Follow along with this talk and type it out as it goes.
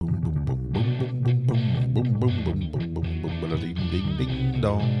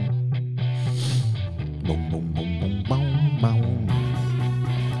dong. Boom, boom, boom, boom, boom, boom.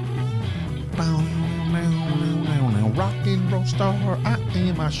 Rock and roll star I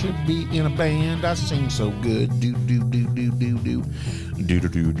am. I should be in a band. I sing so good. Do do do do do do do do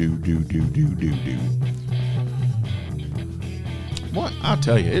do do do do do do do. What I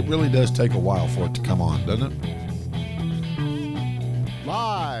tell you, it really does take a while for it to come on, doesn't it?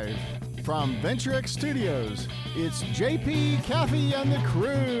 Live from VentureX Studios, it's JP, Kathy, and the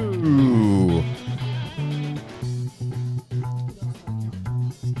crew. Ooh.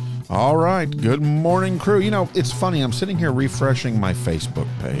 All right. Good morning, crew. You know, it's funny. I'm sitting here refreshing my Facebook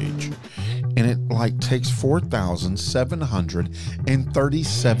page, and it takes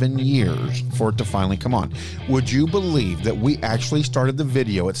 4,737 years for it to finally come on. Would you believe that we actually started the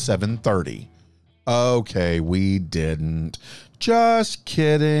video at 7:30? Okay, we didn't. Just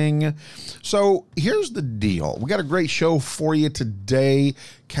kidding. So here's the deal. We got a great show for you today.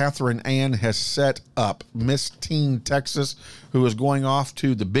 Catherine Ann has set up Miss Teen Texas, who is going off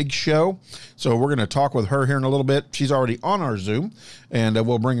to the big show. So we're going to talk with her here in a little bit. She's already on our Zoom, and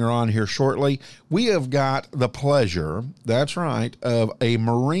we'll bring her on here shortly. We have got the pleasure, that's right, of a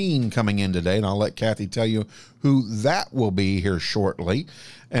Marine coming in today, and I'll let Kathy tell you who that will be here shortly.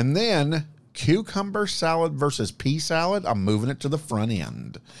 And then cucumber salad versus pea salad. I'm moving it to the front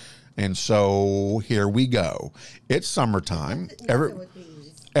end. And so here we go. It's summertime.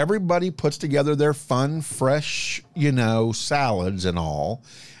 Everybody puts together their fun, fresh, salads and all.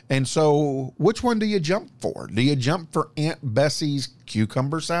 And so which one do you jump for? Do you jump for Aunt Bessie's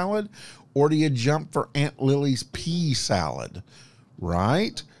cucumber salad, or do you jump for Aunt Lily's pea salad?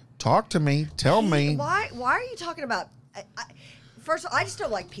 Right? Talk to me. Tell me. Why are you talking about... First of all, I just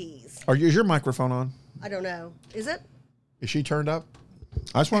don't like peas. Is your microphone on? I don't know. Is it? Is she turned up?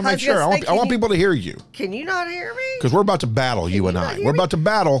 I just want to make sure. I want people to hear you. Can you not hear me? Because we're about to battle, you and I. We're about to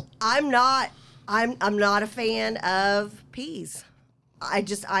battle. I'm not a fan of peas. I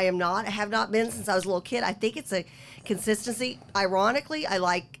am not. I have not been since I was a little kid. I think it's a consistency. Ironically, I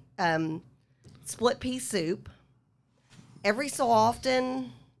like split pea soup. Every so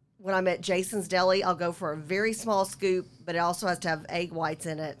often, when I'm at Jason's Deli, I'll go for a very small scoop, but it also has to have egg whites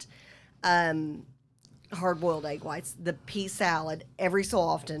in it. Hard-boiled egg whites. The pea salad, every so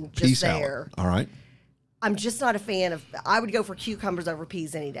often, just pea there. Salad. All right. I'm just not a fan of... I would go for cucumbers over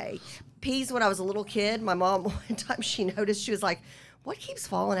peas any day. Peas, when I was a little kid, my mom, one time she noticed, she was like, what keeps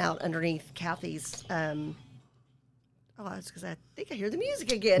falling out underneath Kathy's... it's because I think I hear the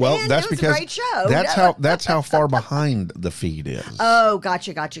music again. Well, and that's it was because a great show. That's how far behind the feed is. Oh,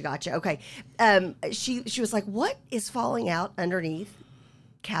 gotcha. Okay. She was like, what is falling out underneath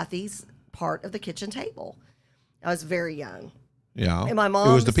Kathy's part of the kitchen table? I was very young. Yeah. And my mom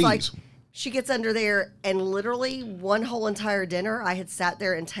it was the peas. like, she gets under there, and literally one whole entire dinner, I had sat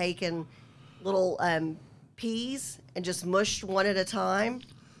there and taken little peas and just mushed one at a time.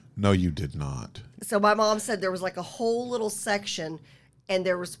 No, you did not. So my mom said there was like a whole little section, and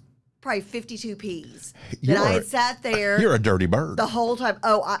there was probably 52 peas. And I had sat there. You're a dirty bird. The whole time.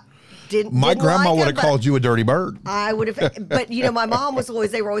 Oh, I didn't. My grandma would have called you a dirty bird. I would have. But, my mom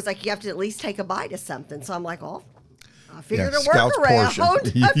they were always like, you have to at least take a bite of something. So I'm like, oh, I figured a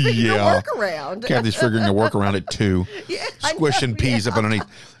workaround. I figured a workaround. Kathy's figuring a workaround at 2. Yeah, squishing peas up underneath.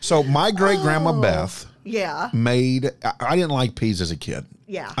 So my great-grandma Beth made... I didn't like peas as a kid.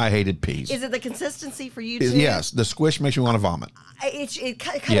 Yeah. I hated peas. Is it the consistency for you too? Yes. The squish makes me want to vomit. It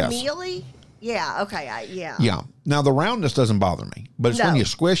kind of mealy? Yeah. Okay. Yeah. Now, the roundness doesn't bother me, but it's when you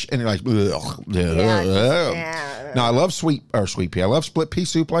squish and you're like, ugh. Yeah. Now, I love sweet pea. I love split pea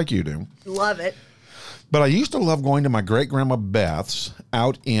soup like you do. Love it. But I used to love going to my great-grandma Beth's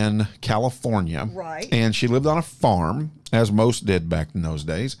out in California. Right. And she lived on a farm, as most did back in those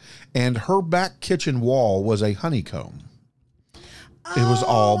days. And her back kitchen wall was a honeycomb. It was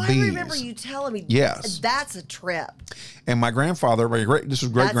all bees. I remember you telling me. Yes. That's a trip. And my grandfather, this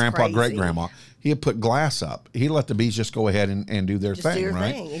was great-grandpa, great-grandma, he had put glass up. He let the bees just go ahead and do their thing,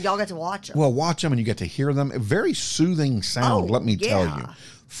 right? And y'all got to watch them. Well, watch them and you get to hear them. A very soothing sound, let me tell you.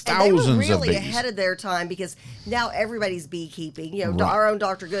 Thousands of bees. They were really ahead of their time because now everybody's beekeeping. Our own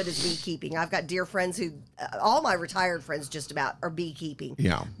Dr. Good is beekeeping. I've got dear friends who, all my retired friends just about are beekeeping.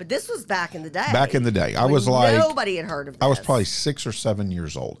 Yeah. But this was back in the day. Back in the day. I was like... Nobody had heard of this. I was probably 6 or 7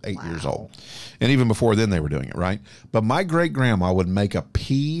 years old, 8 years old. And even before then they were doing it, right? But my great-grandma would make a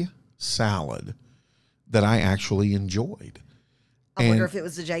pea salad that I actually enjoyed. I wonder if it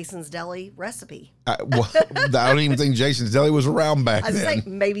was the Jason's Deli recipe. Well, I don't even think Jason's Deli was around back I was then.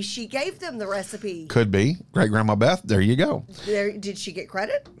 saying maybe she gave them the recipe. Could be. Great Grandma Beth. There you go. Did she get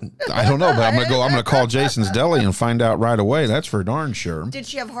credit? I don't know, but I'm gonna call Jason's Deli and find out right away. That's for darn sure. Did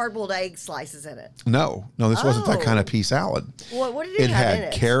she have hard-boiled egg slices in it? No, this wasn't that kind of pea salad. What did it have had in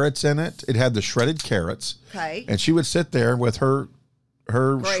it? Carrots in it. It had the shredded carrots. Okay. And she would sit there with her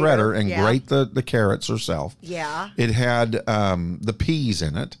shredder and grate the carrots herself. Yeah. It had the peas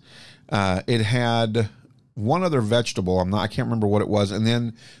in it. It had one other vegetable. I can't remember what it was. And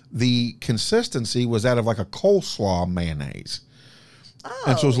then the consistency was that of like a coleslaw mayonnaise. Oh.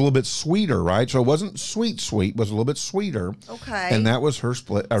 And so it was a little bit sweeter, right? So it wasn't sweet, it was a little bit sweeter. Okay. And that was her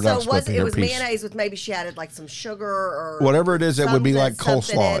split. Or So not split, it her was piece. mayonnaise with maybe she added like some sugar or whatever it is, it would be like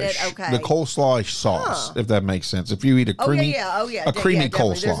something in it. coleslawish. Okay. The coleslawish sauce, if that makes sense. If you eat a creamy, a creamy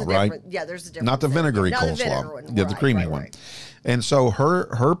coleslaw, right? Yeah, there's a difference. Not the vinegary Not the coleslaw. vinegar one. Yeah, the creamy one. And so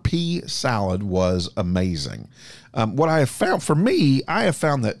her pea salad was amazing. What I have found, for me, I have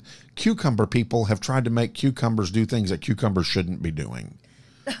found that cucumber people have tried to make cucumbers do things that cucumbers shouldn't be doing.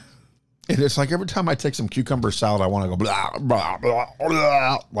 And it's like every time I take some cucumber salad, I want to go blah, blah, blah,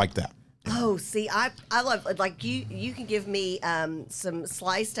 blah, like that. Oh, see, I love, like, you can give me some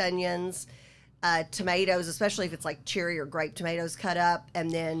sliced onions, tomatoes, especially if it's like cherry or grape tomatoes cut up,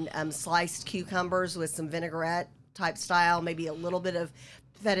 and then sliced cucumbers with some vinaigrette type style, maybe a little bit of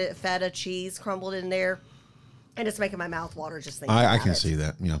feta cheese crumbled in there, and it's making my mouth water just thinking I about can it. see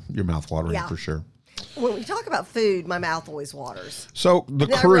that. Yeah, your mouth watering for sure. When we talk about food, my mouth always waters. So the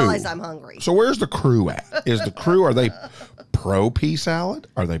Then crew. I realize I'm hungry. So where's the crew at? Is the crew, are they pro pea salad?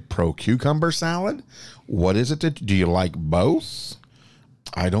 Are they pro cucumber salad? What is it that, do you like both?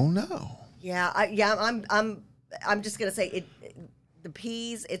 I don't know. Yeah, I'm just gonna say the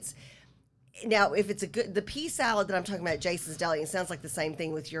peas. It's now if it's the pea salad that I'm talking about at Jason's Deli. It sounds like the same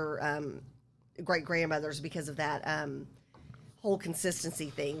thing with your great grandmothers because of that whole consistency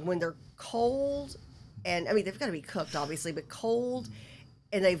thing. When they're cold, and I mean they've got to be cooked obviously, but cold,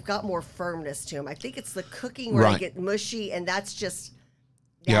 and they've got more firmness to them. I think it's the cooking where they get mushy, and that's just.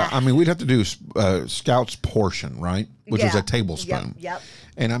 Yeah, I mean, we'd have to do Scout's portion, right? Which was a tablespoon. Yep.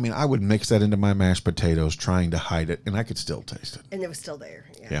 And I mean, I would mix that into my mashed potatoes trying to hide it, and I could still taste it. And it was still there.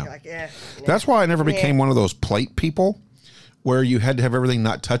 Yeah. You're like, That's why I never became one of those plate people where you had to have everything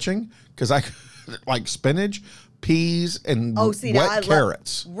not touching, because I like spinach, peas, and wet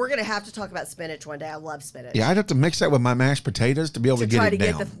carrots. We're going to have to talk about spinach one day. I love spinach. Yeah, I'd have to mix that with my mashed potatoes to be able to get it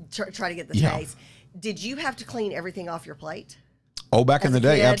down. Try to get the taste. Did you have to clean everything off your plate? Oh, back in the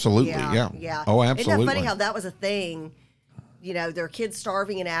day, absolutely, yeah. Oh, absolutely. Isn't that funny how that was a thing? You know, there are kids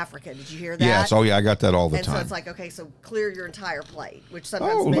starving in Africa. Did you hear that? Yes. Oh, yeah, I got that all the and time. so it's like, okay, so clear your entire plate, which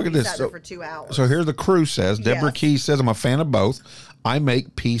sometimes look at this. sat there for 2 hours. So here the crew says, Deborah Key says, I'm a fan of both. I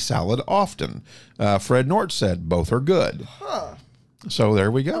make pea salad often. Fred Nort said, both are good. Huh. So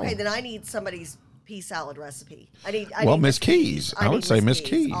there we go. Okay, then I need somebody's pea salad recipe. I need Miss Keys. I would say Miss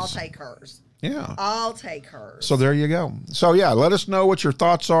Keys. I'll take hers. Yeah. I'll take hers. So there you go. So yeah, let us know what your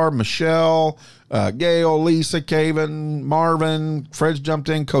thoughts are. Michelle, Gail, Lisa, Caven, Marvin, Fred's jumped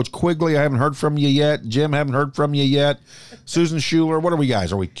in. Coach Quigley, I haven't heard from you yet. Jim, haven't heard from you yet. Susan Schuler, what are we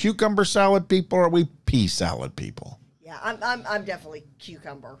guys? Are we cucumber salad people or are we pea salad people? Yeah, I'm definitely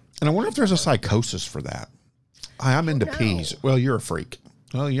cucumber. And I wonder if there's a psychosis for that. I'm into peas. Well, you're a freak.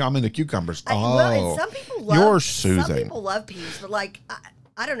 Oh, yeah, I'm into cucumbers. Well, and some people love. You're soothing. Some people love peas, but like.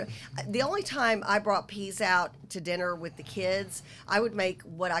 I don't know. The only time I brought peas out to dinner with the kids, I would make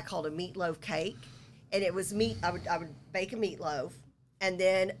what I called a meatloaf cake, and it was meat. I would bake a meatloaf, and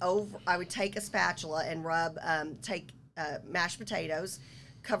then I would take a spatula and take mashed potatoes,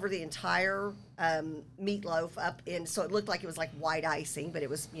 cover the entire meatloaf up in, so it looked like it was like white icing, but it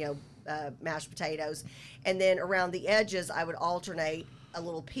was mashed potatoes, and then around the edges I would alternate a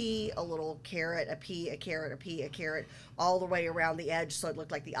little pea, a little carrot, a pea, a carrot, a pea, a carrot, all the way around the edge, so it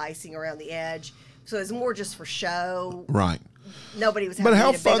looked like the icing around the edge. So it was more just for show. Right. Nobody was having But how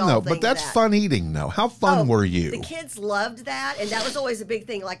a big fun, though. old thing But that's of that. fun eating, though. How fun were you? The kids loved that, and that was always a big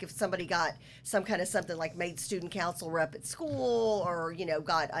thing. Like if somebody got some kind of something like made student council rep at school, or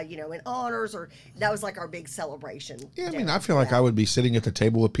got in honors, or that was like our big celebration. Yeah, I mean, I feel like I would be sitting at the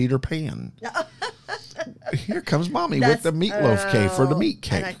table with Peter Pan. Here comes Mommy with the meatloaf cake for the meat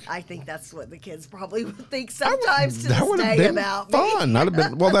cake. And I think that's what the kids probably would think sometimes to that this would have day been about fun. me. That'd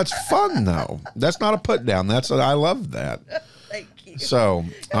have been that's fun though. That's not a put down. I love that. Thank you. So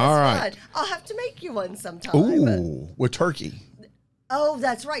all right. Fun. I'll have to make you one sometime. Ooh, with turkey. Oh,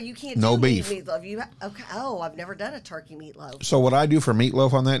 that's right. You can't No do beef. meatloaf. Okay. Oh, I've never done a turkey meatloaf. So what I do for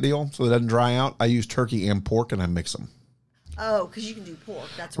meatloaf on that deal, so it doesn't dry out, I use turkey and pork and I mix them. Oh, because you can do pork.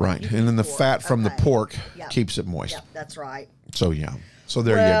 That's right. Right. You can And then do the fat from the Okay. pork Yep. keeps it moist. Yep, that's right. So, yeah. So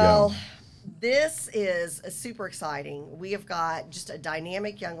there Well, you go. this is super exciting. We have got just a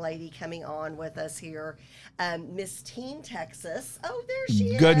dynamic young lady coming on with us here, Miss Teen Texas. Oh, there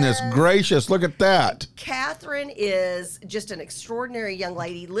she Goodness is. gracious. Look at that. Catherine is just an extraordinary young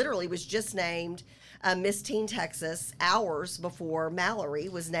lady. Literally was just named Miss Teen Texas hours before Mallory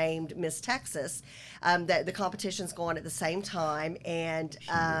was named Miss Texas. That the competition's going at the same time, and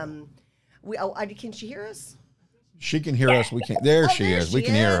can she hear us? She can hear us. We can't. There Oh, she there is. We she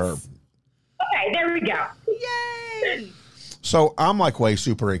can hear her. is. Okay, there we go. Yay! So I'm like way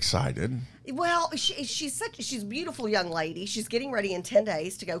super excited. Well, she's a beautiful young lady. She's getting ready in 10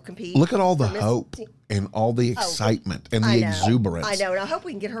 days to go compete. Look at all the for Miss hope and all the excitement and the I know. exuberance. I know, and I hope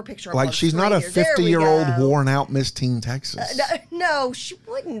we can get her picture up Like on she's not a screen here. There we 50-year-old go. worn out Miss Teen Texas. No, she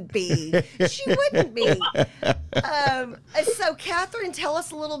wouldn't be. She wouldn't be. So, Catherine, tell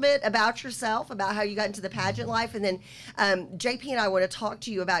us a little bit about yourself, about how you got into the pageant life, and then JP and I want to talk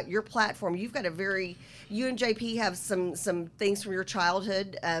to you about your platform. You've got you and JP have some things from your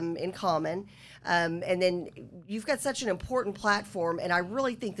childhood in common. And then you've got such an important platform, and I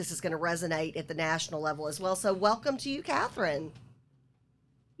really think this is going to resonate at the national level as well. So welcome to you, Catherine.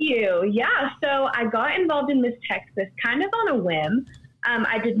 Yeah, so I got involved in Miss Texas kind of on a whim.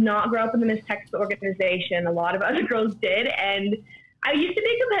 I did not grow up in the Miss Texas organization. A lot of other girls did. And I used to be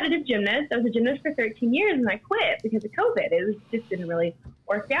a competitive gymnast. I was a gymnast for 13 years, and I quit because of COVID. Just didn't really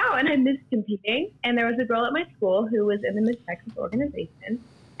work out, and I missed competing. And there was a girl at my school who was in the Miss Texas organization.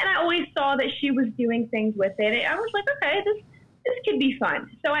 And I always saw that she was doing things with it. And I was like, okay, this could be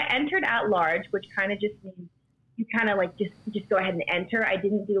fun. So I entered at large, which kind of just means you kind of like just go ahead and enter. I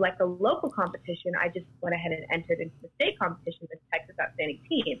didn't do like a local competition. I just went ahead and entered into the state competition with Texas Outstanding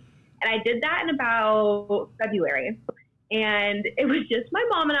Teen. And I did that in about February. And it was just my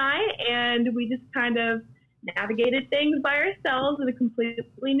mom and I, and we just kind of navigated things by ourselves in a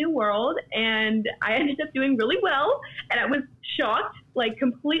completely new world. And I ended up doing really well. And I was shocked, like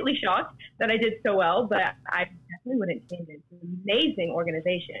completely shocked that I did so well, but I definitely wouldn't change it. It's an amazing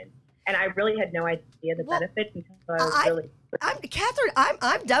organization. And I really had no idea the benefits until I was really... Catherine,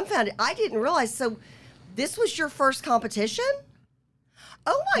 I'm dumbfounded. I didn't realize. So this was your first competition?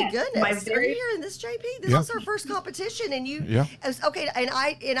 Oh my goodness! Are you hearing this, JP? This is our first competition, and you. Yeah. Okay, and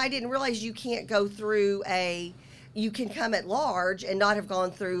I didn't realize you can't go through you can come at large and not have gone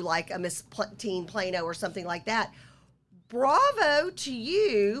through like a Miss Teen Plano or something like that. Bravo to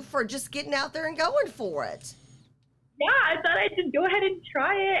you for just getting out there and going for it. Yeah, I thought I'd just go ahead and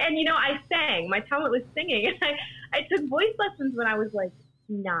try it. And, I sang. My talent was singing. And I took voice lessons when I was,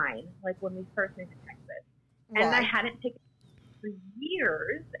 9, when we first moved to Texas. And I hadn't taken for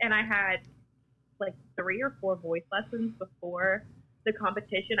years. And I had, 3 or 4 voice lessons before the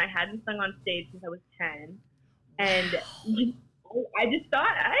competition. I hadn't sung on stage since I was 10. And I just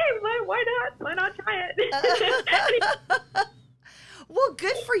thought, hey, why not? Why not try it? Well,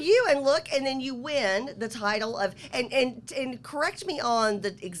 good for you. And look, and then you win the title of, and correct me on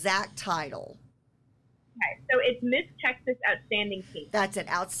the exact title. Okay, so it's Miss Texas Outstanding Teen. That's an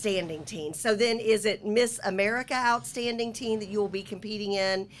Outstanding Teen. So then is it Miss America Outstanding Teen that you will be competing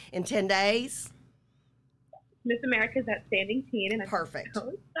in 10 days? Miss America's Outstanding Teen. And perfect.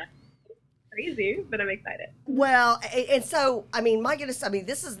 Crazy, but I'm excited. Well, and so, my goodness,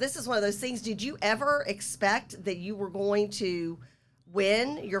 this is one of those things. Did you ever expect that you were going to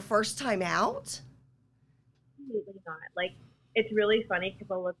win your first time out? Absolutely not. It's really funny because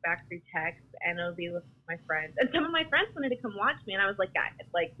I'll look back through text and it'll be with my friends. And some of my friends wanted to come watch me, and I was like, guys,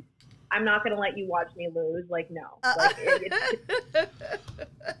 I'm not going to let you watch me lose. No.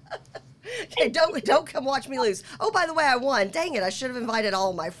 Hey, don't come watch me lose. Oh, by the way, I won. Dang it, I should have invited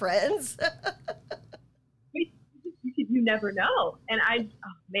all my friends. You never know. And oh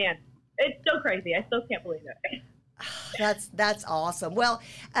man, it's so crazy. I still can't believe it. That's awesome. Well,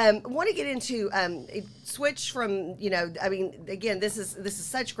 want to get into switch from again, this is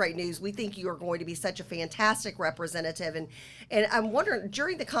such great news. We think you are going to be such a fantastic representative, and I'm wondering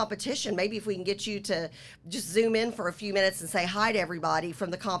during the competition, maybe if we can get you to just zoom in for a few minutes and say hi to everybody from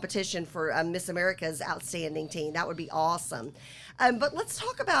the competition for Miss America's Outstanding Teen. That would be awesome. But let's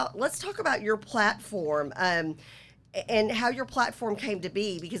talk about your platform. And how your platform came to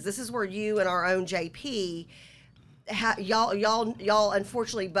be, because this is where you and our own JP, y'all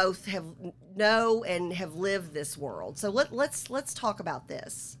unfortunately both know and have lived this world. So let's talk about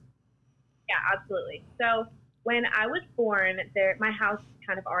this. Yeah, absolutely. So when I was born, my house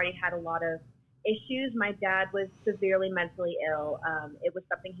kind of already had a lot of issues. My dad was severely mentally ill. It was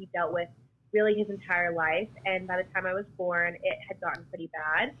something he dealt with really his entire life. And by the time I was born, it had gotten pretty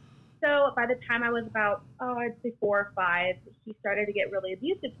bad. So by the time I was about, I'd say 4 or 5, he started to get really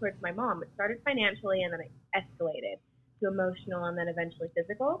abusive towards my mom. It started financially, and then it escalated to emotional, and then eventually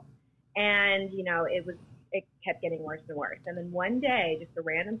physical. And, it kept getting worse and worse. And then one day, just a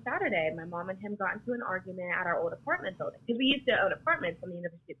random Saturday, my mom and him got into an argument at our old apartment building, because we used to own apartments on the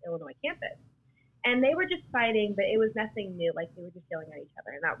University of Illinois campus. And they were just fighting, but it was nothing new. Like, they were just yelling at each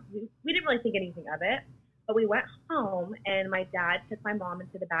other. And we didn't really think anything of it. But we went home, and my dad took my mom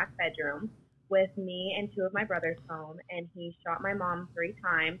into the back bedroom with me and 2 of my brothers home, and he shot my mom 3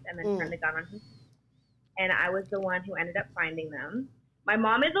 times and then turned the gun on him. And I was the one who ended up finding them. My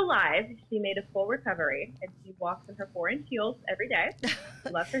mom is alive. She made a full recovery, and she walks in her 4-inch heels every day.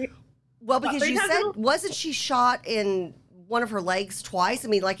 Loves her. Well, because you said, wasn't she shot in one of her legs twice? I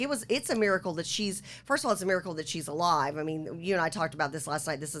mean, like, it's a miracle that first of all, it's a miracle that she's alive. I mean, you and I talked about this last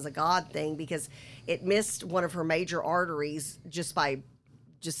night. This is a God thing, because it missed one of her major arteries literally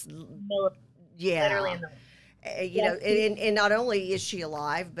in the and not only is she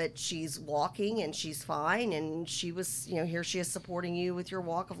alive, but she's walking and she's fine, and she was, here she is supporting you with your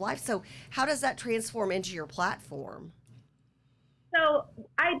walk of life. So how does that transform into your platform? So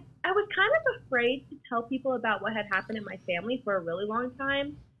I was kind of afraid to tell people about what had happened in my family for a really long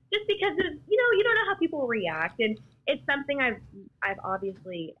time, just because you don't know how people will react, and it's something I've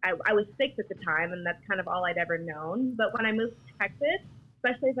obviously I was 6 at the time, and that's kind of all I'd ever known. But when I moved to Texas,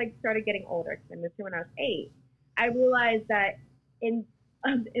 especially as I started getting older, because I moved here when I was 8, I realized that in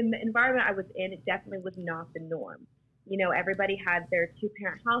the environment I was in, it definitely was not the norm. Everybody had their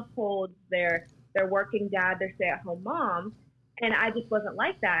 2-parent households, their working dad, their stay-at-home mom, and I just wasn't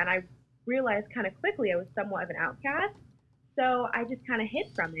like that. And I realized kind of quickly I was somewhat of an outcast. So I just kind of hid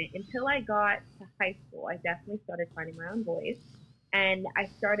from it until I got to high school. I definitely started finding my own voice, and I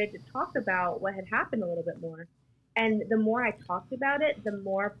started to talk about what had happened a little bit more. And the more I talked about it, the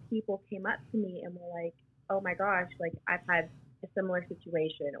more people came up to me and were like, oh my gosh, like, I've had a similar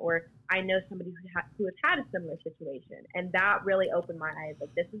situation, or I know somebody who has had a similar situation. And that really opened my eyes.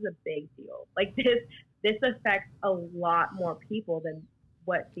 Like, this is a big deal. Like, this affects a lot more people than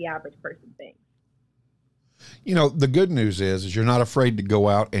what the average person thinks. The good news is you're not afraid to go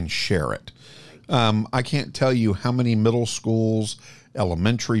out and share it. I can't tell you how many middle schools,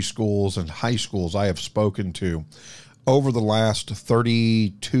 elementary schools, and high schools I have spoken to over the last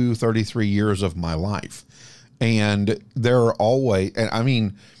 32, 33 years of my life. And there are always, and I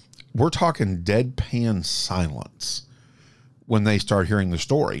mean, we're talking deadpan silence when they start hearing the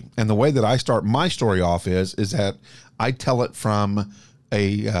story. And the way that I start my story off is that I tell it from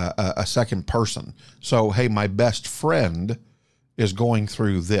a second person. So, hey, my best friend is going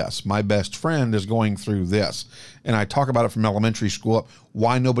through this. My best friend is going through this. And I talk about it from elementary school up,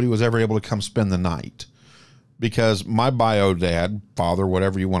 why nobody was ever able to come spend the night. Because my bio dad, father,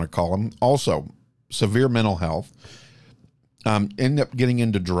 whatever you want to call him, also severe mental health, ended up getting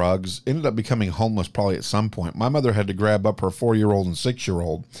into drugs, ended up becoming homeless probably at some point. My mother had to grab up her 4-year-old and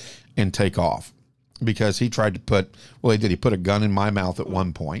 6-year-old and take off because he tried to he put a gun in my mouth at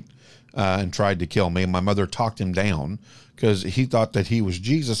one point and tried to kill me. And my mother talked him down because he thought that he was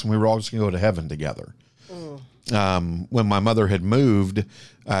Jesus and we were all just going to go to heaven together. When my mother had moved,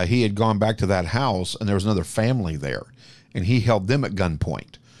 he had gone back to that house and there was another family there, and he held them at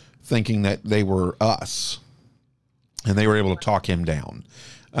gunpoint, thinking that they were us, and they were able to talk him down.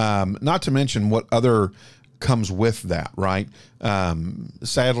 Not to mention what other comes with that, right?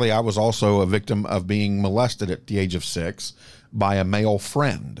 Sadly, I was also a victim of being molested at the age of 6 by a male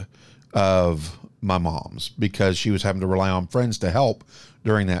friend of my mom's, because she was having to rely on friends to help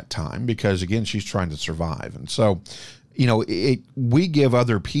during that time, because again, she's trying to survive. And so, we give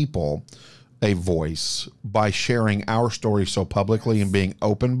other people a voice by sharing our story so publicly and being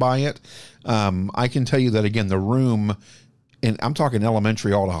open by it. I can tell you that, again, the room, and I'm talking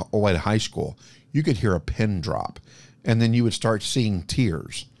elementary all the way to high school, you could hear a pin drop, and then you would start seeing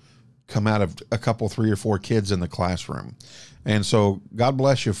tears come out of a couple, 3 or 4 kids in the classroom. And so God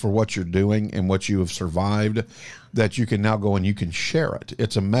bless you for what you're doing and what you have survived, that you can now go and you can share it.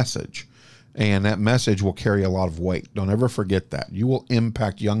 It's a message, and that message will carry a lot of weight. Don't ever forget that. You will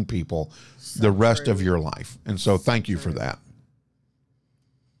impact young people the rest of your life. And so thank you for that.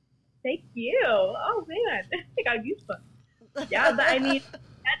 Thank you. Oh, man. I got goosebumps. Yeah, but I mean,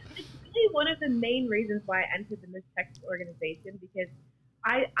 that's really one of the main reasons why I entered the Miss Texas organization, because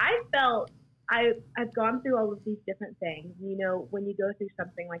I felt I've gone through all of these different things. When you go through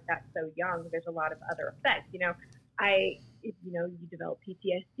something like that so young, there's a lot of other effects. You develop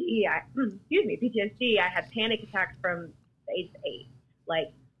PTSD. PTSD. I had panic attacks from the age of 8.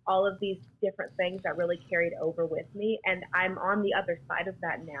 Like, all of these different things that really carried over with me. And I'm on the other side of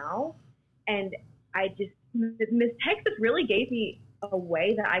that now. And Miss Texas really gave me a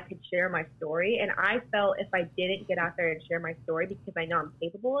way that I could share my story. And I felt if I didn't get out there and share my story because I know I'm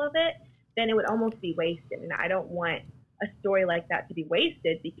capable of it, then it would almost be wasted. And I don't want a story like that to be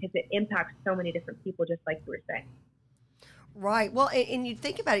wasted because it impacts so many different people, just like you were saying. Right. Well, and you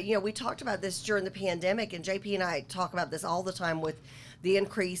think about it, we talked about this during the pandemic, and JP and I talk about this all the time with the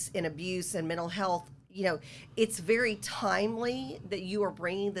increase in abuse and mental health. It's very timely that you are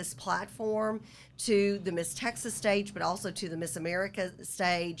bringing this platform to the Miss Texas stage, but also to the Miss America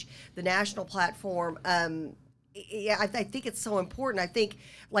stage, the national platform. I think it's so important. I think,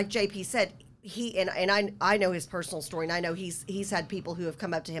 like JP said, I know his personal story, and I know he's had people who have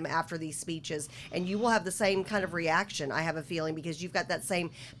come up to him after these speeches, and you will have the same kind of reaction, I have a feeling, because you've got that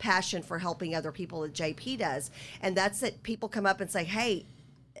same passion for helping other people that JP does. And that's it. People come up and say, hey,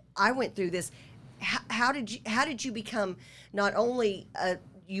 I went through this. How did you become not only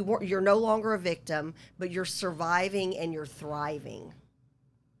you're no longer a victim, but you're surviving and you're thriving?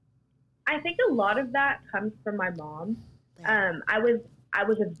 I think a lot of that comes from my mom. I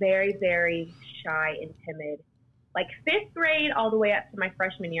was a very, very shy and timid, like 5th grade all the way up to my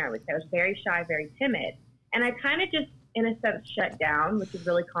freshman year. I would say I was very shy, very timid, and I kind of just, in a sense, shut down, which is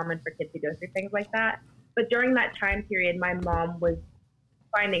really common for kids who go through things like that. But during that time period, my mom was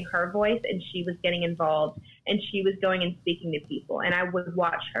finding her voice, and she was getting involved, and she was going and speaking to people, and I would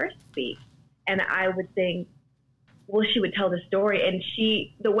watch her speak, and I would think, well, she would tell the story, and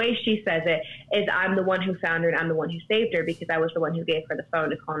the way she says it is, I'm the one who found her and I'm the one who saved her because I was the one who gave her the phone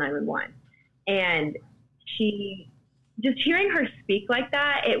to call 911. And just hearing her speak like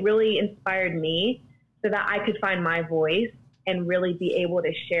that, it really inspired me so that I could find my voice and really be able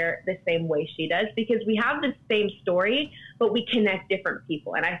to share the same way she does, because we have the same story, but we connect different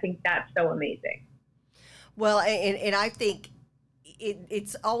people. And I think that's so amazing. Well, and I think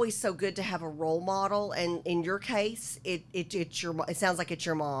it's always so good to have a role model, and in your case, it sounds like it's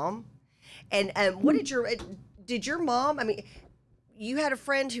your mom. And what did your mom? I mean, you had a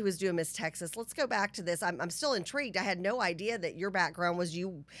friend who was doing Miss Texas. Let's go back to this. I'm still intrigued. I had no idea that your background was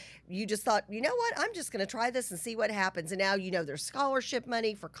you just thought, you know what, I'm just going to try this and see what happens. And now there's scholarship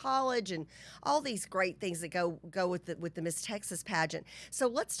money for college and all these great things that go with the Miss Texas pageant. So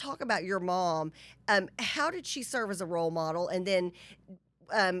let's talk about your mom. How did she serve as a role model? And then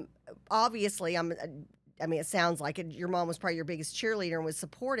obviously it sounds like it, your mom was probably your biggest cheerleader and was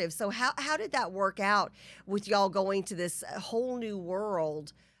supportive. So how did that work out with y'all going to this whole new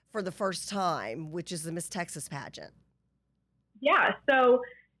world for the first time, which is the Miss Texas pageant? Yeah, so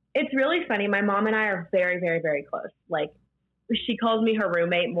it's really funny. My mom and I are very, very, very close. Like, she calls me her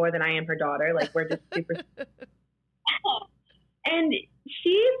roommate more than I am her daughter. Like, we're just super. And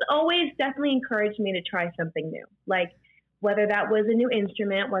she's always definitely encouraged me to try something new. Like, whether that was a new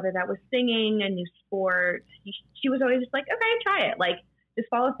instrument, whether that was singing, a new sport, she was always just like, okay, try it. Like, just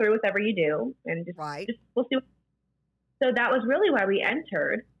follow through with whatever you do, and just we'll see. So that was really why we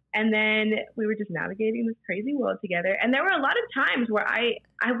entered. And then we were just navigating this crazy world together. And there were a lot of times where I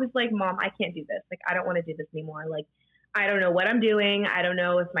was like, Mom, I can't do this. Like, I don't want to do this anymore. Like, I don't know what I'm doing. I don't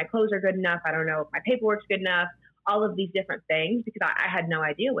know if my clothes are good enough. I don't know if my paperwork's good enough. All of these different things, because I had no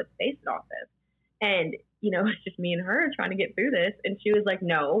idea what to base it off of. And it's just me and her trying to get through this. And she was like,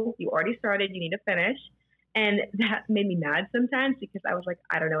 no, you already started. You need to finish. And that made me mad sometimes because I was like,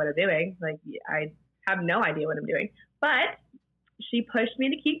 I don't know what I'm doing. Like, I have no idea what I'm doing. But she pushed me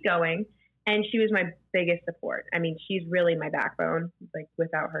to keep going. And she was my biggest support. I mean, she's really my backbone. Like,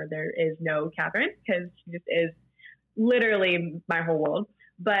 without her, there is no Catherine, because she just is literally my whole world.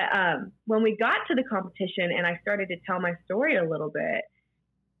 But when we got to the competition and I started to tell my story a little bit,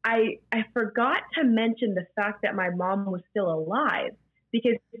 I forgot to mention the fact that my mom was still alive,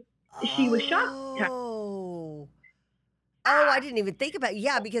 because she was shocked. Oh, I didn't even think about it.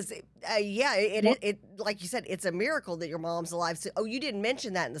 Yeah, because it like you said, it's a miracle that your mom's alive. So, you didn't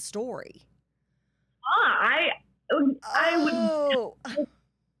mention that in the story. I would.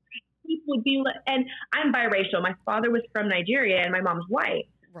 People would be, and I'm biracial. My father was from Nigeria, and my mom's white.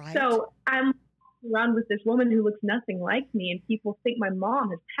 Right. So I'm around with this woman who looks nothing like me, and people think my mom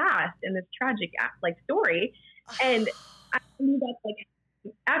has passed in this tragic story. And I knew that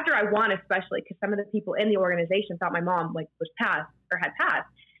after I won, especially because some of the people in the organization thought my mom was passed or had passed,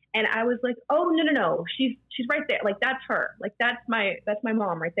 and I was like, oh no, she's right there. Like, that's her. Like, that's my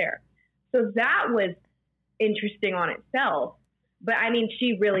mom right there. So that was interesting on itself. But I mean,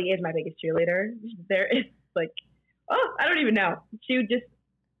 she really is my biggest cheerleader. There is I don't even know.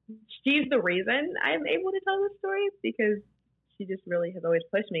 She's the reason I'm able to tell this story, because she just really has always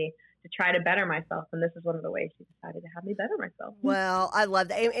pushed me to try to better myself. And this is one of the ways she decided to have me better myself. Well, I love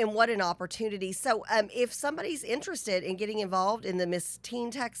that. And what an opportunity. So if somebody's interested in getting involved in the Miss Teen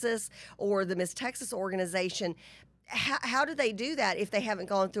Texas or the Miss Texas organization, how do they do that if they haven't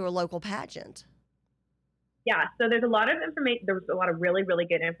gone through a local pageant? Yeah, so there's a lot of information. There's a lot of really, really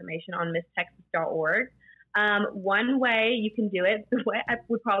good information on misstexas.org. One way you can do it, the way I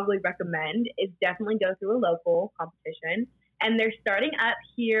would probably recommend, is definitely go through a local competition. And they're starting up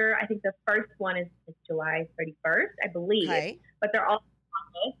here. I think the first one is July 31st, I believe. Okay. But they're all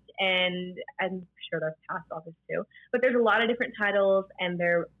August, and I'm sure they're past August too. But there's a lot of different titles, and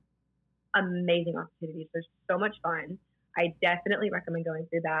they're amazing opportunities. They're so much fun. I definitely recommend going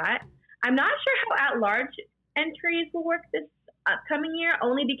through that. I'm not sure how at-large entries will work this upcoming year,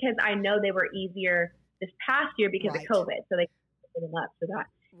 only because I know they were easier this past year because of COVID. So they put them up so that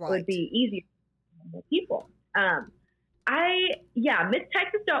it would be easier for more people.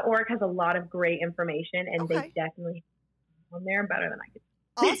 MissTexas.org has a lot of great information, and they definitely on there better than I could.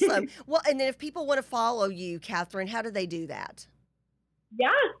 Awesome. Well, and then if people want to follow you, Catherine, how do they do that? Yeah,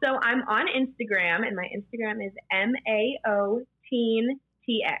 so I'm on Instagram, and my Instagram is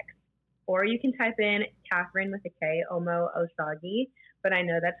MAOTeenTX. Or you can type in Catherine with a K, Omo Osagi, but I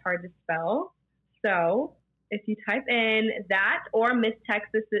know that's hard to spell. So if you type in that or Miss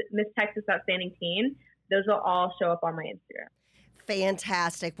Texas Outstanding Teen, those will all show up on my Instagram.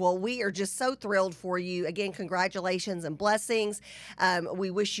 Fantastic. Well, we are just so thrilled for you. Again, congratulations and blessings. We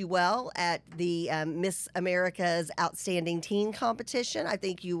wish you well at the Miss America's Outstanding Teen competition. I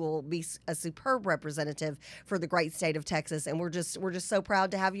think you will be a superb representative for the great state of Texas, and we're just so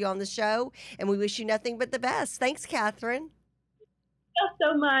proud to have you on the show, and we wish you nothing but the best. Thanks, Catherine. Thank you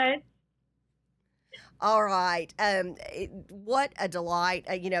so much. All right. What a delight.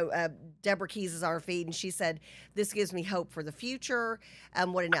 Deborah Keys is on our feed, and she said, this gives me hope for the future.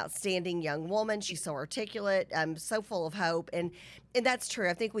 What an outstanding young woman. She's so articulate, so full of hope. And that's true.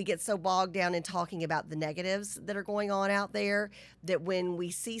 I think we get so bogged down in talking about the negatives that are going on out there that when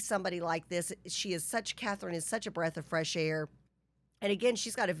we see somebody like this, Catherine is such a breath of fresh air. And again,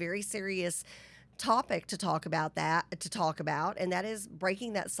 she's got a very serious topic to talk about, and that is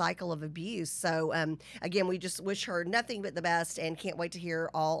breaking that cycle of abuse. So again, we just wish her nothing but the best, and can't wait to hear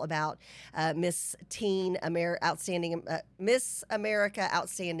all about Miss America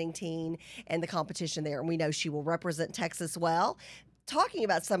Outstanding Teen and the competition there. And we know she will represent Texas well. Talking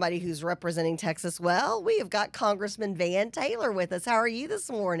about somebody who's representing Texas well, we have got Congressman Van Taylor with us. How are you this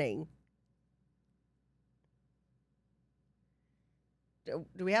morning? Do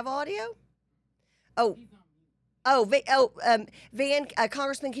we have audio? Van,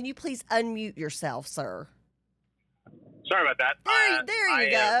 Congressman, can you please unmute yourself, sir? Sorry about that. There you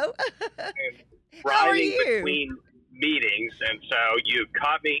go. How are you? Between meetings, and so you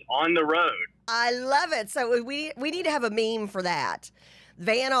caught me on the road. I love it. So we need to have a meme for that.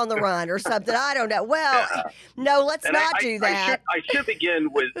 Van on the run or something. I don't know. Well, no, let's not do that. I should begin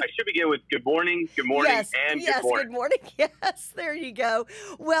with good morning, good morning, yes, good morning. Yes, there you go.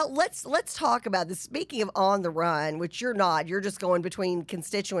 Well, let's talk about this. Speaking of on the run, which you're not, you're just going between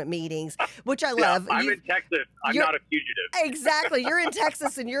constituent meetings, which I love. I'm in Texas. I'm not a fugitive. Exactly. You're in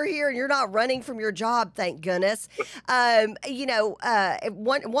Texas and you're here and you're not running from your job, thank goodness. One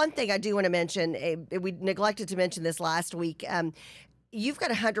thing I do want to mention, we neglected to mention this last week. You've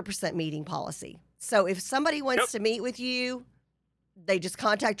got 100% meeting policy. So if somebody wants to meet with you, they just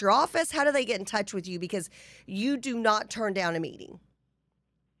contact your office. How do they get in touch with you? Because you do not turn down a meeting.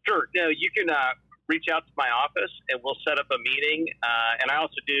 Sure. No, you can reach out to my office and we'll set up a meeting. And I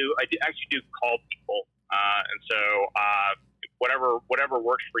actually do call people. And so whatever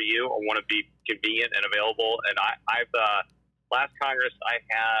works for you, I want to be convenient and available. And I've last Congress, I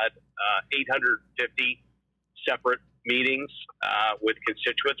had 850 separate meetings with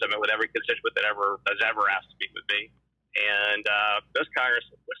constituents. I met with every constituent that has ever asked to meet with me. And this Congress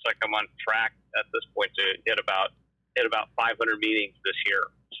looks like I'm on track at this point to hit about 500 meetings this year.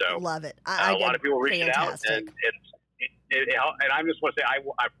 So love it. A lot of people reaching out, and I just want to say I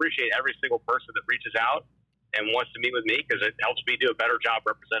appreciate every single person that reaches out and wants to meet with me, because it helps me do a better job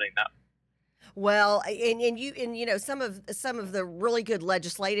representing them. Well, and some of the really good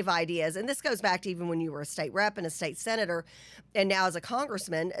legislative ideas, and this goes back to even when you were a state rep and a state senator, and now as a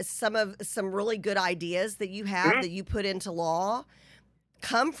congressman, some really good ideas that you have that you put into law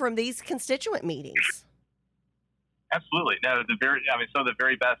come from these constituent meetings. Absolutely. No, some of the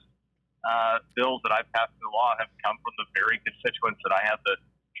very best bills that I've passed into law have come from the very constituents that I have the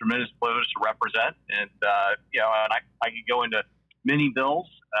tremendous privilege to represent, and I could go into many bills.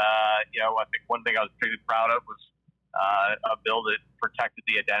 I think one thing I was pretty proud of was a bill that protected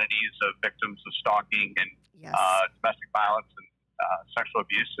the identities of victims of stalking and Yes. Domestic violence and sexual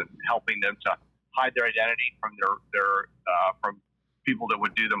abuse, and helping them to hide their identity from from people that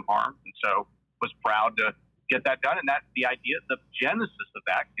would do them harm. And so was proud to get that done. And that the genesis of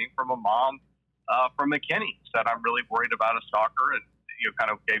that came from a mom from McKinney, said, I'm really worried about a stalker, and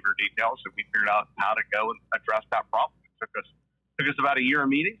kind of gave her details, and we figured out how to go and address that problem. It took us about a year of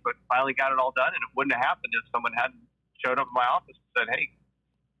meetings, but finally got it all done. And it wouldn't have happened if someone hadn't showed up in my office and said, hey,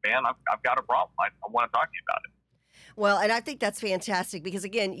 man, I've got a problem. I want to talk to you about it. Well, and I think that's fantastic because,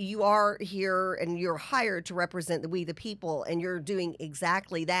 again, you are here and you're hired to represent we the people, and you're doing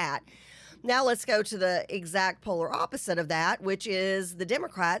exactly that. Now let's go to the exact polar opposite of that, which is the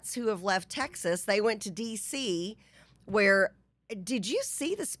Democrats who have left Texas. They went to D.C., where did you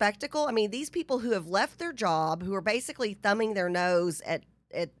see the spectacle? I mean, these people who have left their job, who are basically thumbing their nose at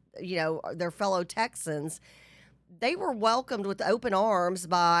their fellow Texans, they were welcomed with open arms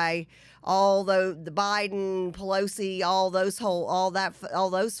by all the Biden, Pelosi, all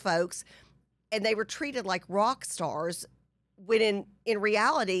those folks, and they were treated like rock stars. When in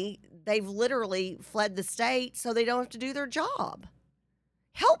reality, they've literally fled the state so they don't have to do their job.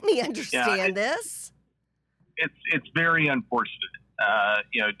 Help me understand this. It's very unfortunate.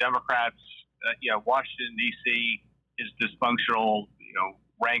 Democrats, Washington D.C. is dysfunctional.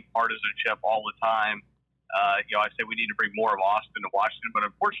 Rank partisanship all the time. I say we need to bring more of Austin to Washington, but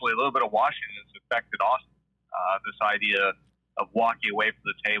unfortunately, a little bit of Washington has affected Austin. This idea of walking away from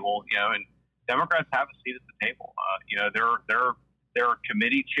the table, and Democrats have a seat at the table. There are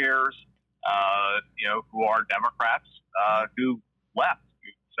committee chairs, who are Democrats who left, who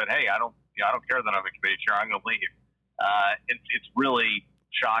said, "Hey, I don't care that I'm a committee chair. I'm going to leave." It's really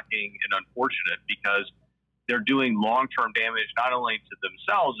shocking and unfortunate because they're doing long-term damage not only to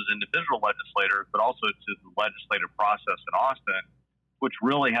themselves as individual legislators, but also to the legislative process in Austin, which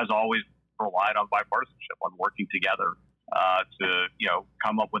really has always relied on bipartisanship, on working together to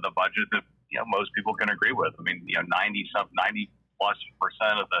come up with a budget that most people can agree with. I mean, 90+% of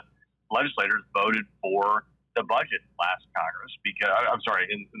the legislators voted for the budget last Congress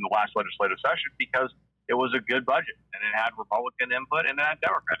in the last legislative session because it was a good budget and it had Republican input and it had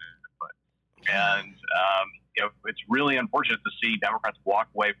Democrat input. And it's really unfortunate to see Democrats walk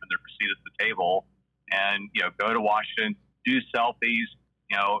away from their seat at the table and go to Washington, do selfies,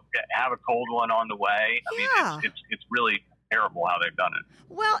 have a cold one on the way. I mean, it's really terrible how they've done it.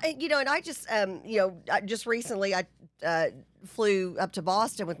 Well, and I just just recently I flew up to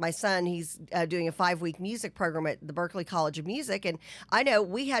Boston with my son. He's doing a 5-week music program at the Berklee College of Music. And I know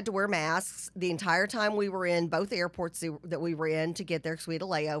we had to wear masks the entire time we were in both airports that we were in to get there because we had a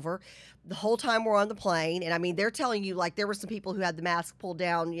layover. The whole time we're on the plane. And I mean, they're telling you, like, there were some people who had the mask pulled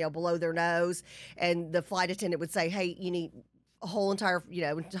down, below their nose. And the flight attendant would say, hey, you need a whole entire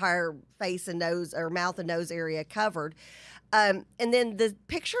face and nose or mouth and nose area covered. And then the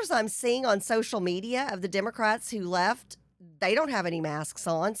pictures I'm seeing on social media of the Democrats who left, they don't have any masks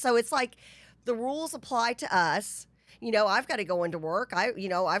on. So it's like the rules apply to us. I've got to go into work. I've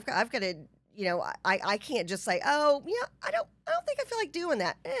got to, I can't just say, oh, yeah, I don't think I feel like doing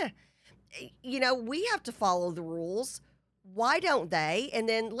that. We have to follow the rules. Why don't they? And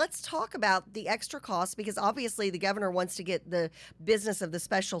then let's talk about the extra costs, because obviously the governor wants to get the business of the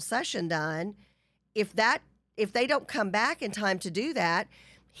special session done. If they don't come back in time to do that,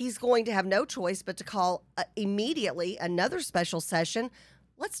 he's going to have no choice but to call immediately another special session.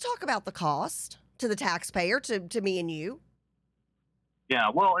 Let's talk about the cost to the taxpayer, to me and you. Yeah,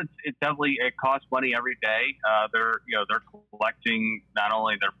 well, it definitely costs money every day. They're collecting not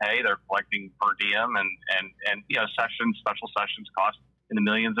only their pay, they're collecting per diem, and special sessions cost in the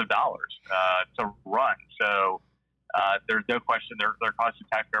millions of dollars to run. So there's no question they're costing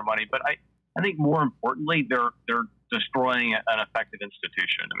taxpayer money. But I think more importantly, they're destroying an effective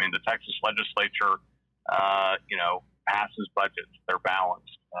institution. I mean, the Texas legislature, passes budgets. They're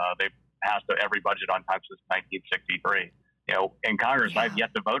balanced. They've passed every budget on time since 1963. In Congress, I've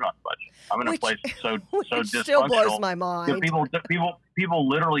yet to vote on the budget. I'm in a place so dysfunctional. Still blows my mind. People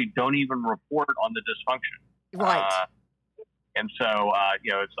literally don't even report on the dysfunction. Right. And so,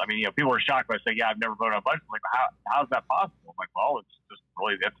 people are shocked when I say, I've never voted on a budget. I'm like, how's that possible? I'm like, well, it's just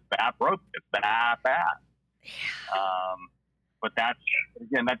really, it's that broke. It's that bad. But that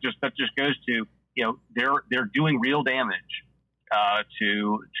just goes to, they're doing real damage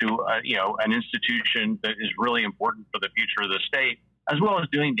to an institution that is really important for the future of the state, as well as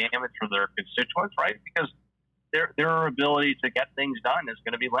doing damage for their constituents, right? Because their ability to get things done is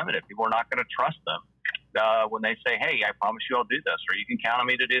going to be limited. People are not going to trust them when they say, "Hey, I promise you I'll do this," or "You can count on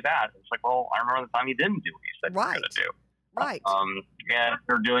me to do that." It's like, well, I remember the time you didn't do what you said you were going to do. Right. And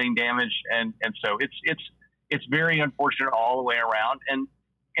they're doing damage, and so it's very unfortunate all the way around.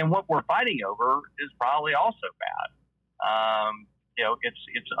 And what we're fighting over is probably also bad.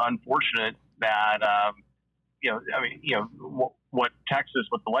 It's unfortunate that what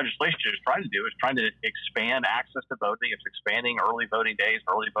the legislature is trying to do is trying to expand access to voting. It's expanding early voting days,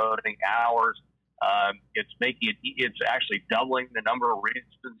 early voting hours. It's actually doubling the number of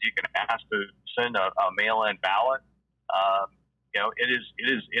reasons you can ask to send a mail-in ballot.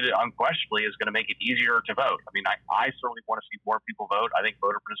 It unquestionably is going to make it easier to vote. I mean, I certainly want to see more people vote. I think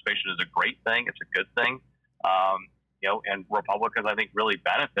voter participation is a great thing. It's a good thing. And Republicans, I think, really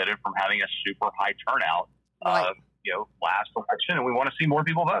benefited from having a super high turnout, last election, and we want to see more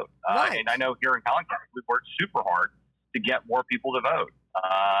people vote. And I know here in Collin County, we've worked super hard to get more people to vote.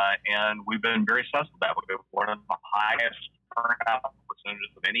 And we've been very successful with that. We've been one of the highest turnout percentages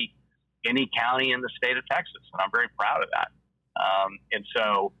of any county in the state of Texas, and I'm very proud of that.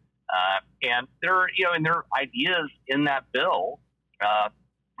 And there are ideas in that bill,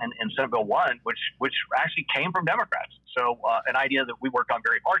 and Senate Bill 1, which actually came from Democrats. So an idea that we worked on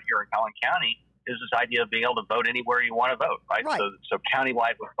very hard here in Collin County is this idea of being able to vote anywhere you want to vote, right? So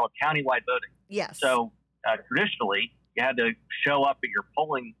countywide, what's called countywide voting. Yes. So traditionally, you had to show up at your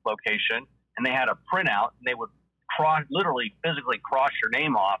polling location, and they had a printout, and they would literally physically cross your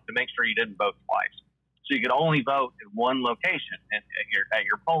name off to make sure you didn't vote twice. So you could only vote in one location at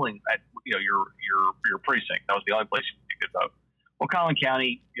your polling your precinct. That was the only place you could vote. Well, Collin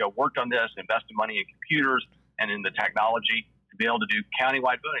County worked on this, invested money in computers and in the technology to be able to do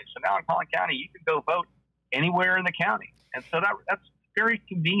countywide voting. So now in Collin County, you can go vote anywhere in the county, and so that's very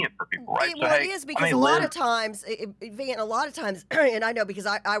convenient for people, right? It is, because a lot of times, and I know because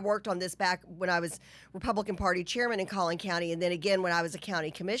I worked on this back when I was Republican Party chairman in Collin County, and then again when I was a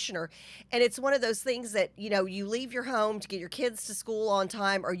county commissioner. And it's one of those things that, you leave your home to get your kids to school on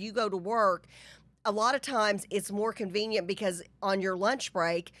time, or you go to work. A lot of times it's more convenient because on your lunch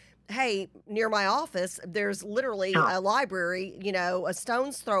break, hey, near my office, there's literally a library, a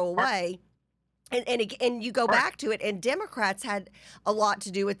stone's throw away. And you go back to it, and Democrats had a lot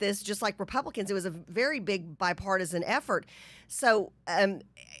to do with this, just like Republicans. It was a very big bipartisan effort. So, I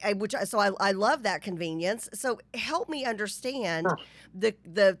love that convenience. So, help me understand the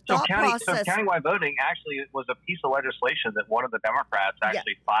thought process. So, countywide voting actually was a piece of legislation that one of the Democrats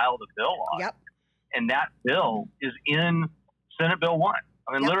actually filed a bill on. Yep. And that bill is in Senate Bill 1.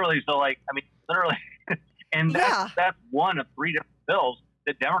 I mean, literally. And that's one of three different bills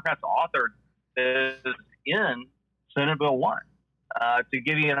that Democrats authored is in Senate Bill 1. To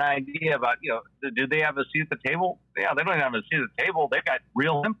give you an idea about, do they have a seat at the table? Yeah, they don't even have a seat at the table. They've got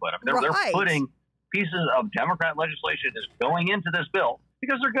real input. I mean, they're putting pieces of Democrat legislation is going into this bill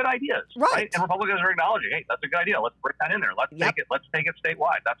because they're good ideas, right? And Republicans are acknowledging, hey, that's a good idea. Let's bring that in there. Let's take it. Let's take it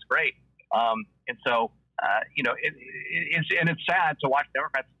statewide. That's great. And so, it's sad to watch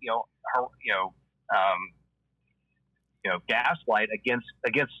Democrats, gaslight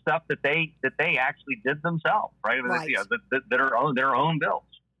against stuff that they actually did themselves, right? That are their own bills.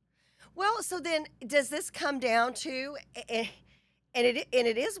 Well, so then does this come down to, and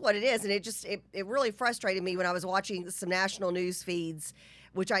it is what it is, and it really frustrated me when I was watching some national news feeds,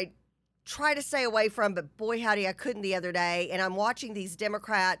 which I try to stay away from, but boy howdy, I couldn't the other day. And I'm watching these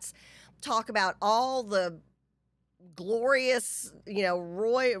Democrats talk about all the glorious,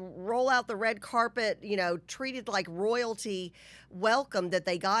 roll out the red carpet, treated like royalty welcome that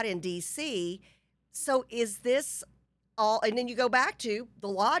they got in D.C. So is this all? And then you go back to the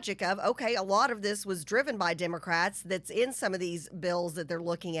logic of, okay, a lot of this was driven by Democrats that's in some of these bills that they're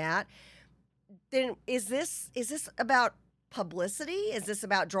looking at. Then is this about publicity? Is this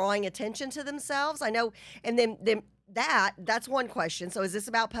about drawing attention to themselves? I know. And then that's one question. So is this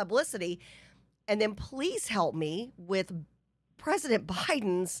about publicity? And then please help me with President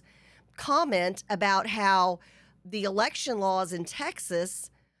Biden's comment about how the election laws in Texas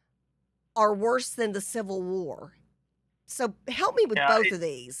are worse than the Civil War. So help me with both of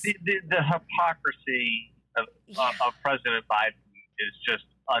these. The hypocrisy of President Biden is just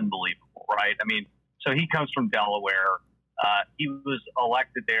unbelievable, right? I mean, so he comes from Delaware. He was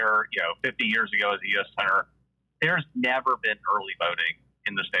elected there, 50 years ago as a U.S. Senator. There's never been early voting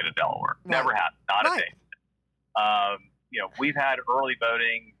in the state of Delaware. Right. Never had, not a day. We've had early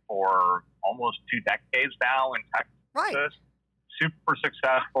voting for almost 2 decades now in Texas. Right. Super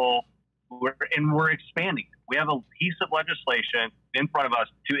successful. We're expanding. We have a piece of legislation in front of us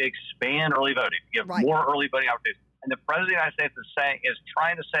to expand early voting, to give more early voting opportunities. And the president of the United States is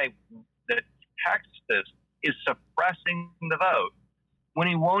trying to say that Texas is suppressing the vote when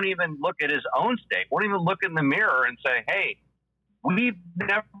he won't even look at his own state, won't even look in the mirror and say, hey, we've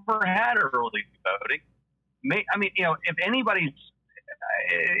never had early voting. I mean, if anybody's,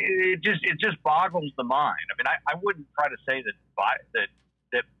 it just boggles the mind. I mean, I wouldn't try to say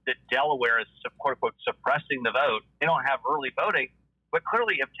that Delaware is quote unquote suppressing the vote. They don't have early voting, but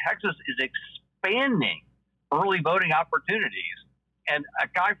clearly, if Texas is expanding early voting opportunities, and a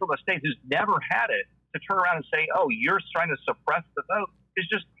guy from a state who's never had it to turn around and say, "Oh, you're trying to suppress the vote," it's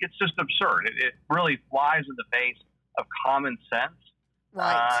just absurd. It really flies in the face of common sense.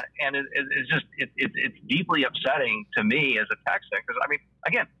 Right. And it's deeply upsetting to me as a Texan because, I mean,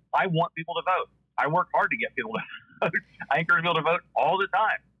 again, I want people to vote. I work hard to get people to vote. I encourage people to vote all the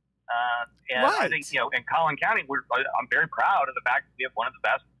time. And right. I think, in Collin County, I'm very proud of the fact that we have one of the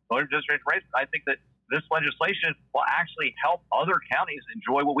best voter registration rates. I think that this legislation will actually help other counties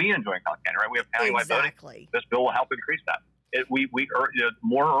enjoy what we enjoy in Collin County, right? We have countywide voting. This bill will help increase that.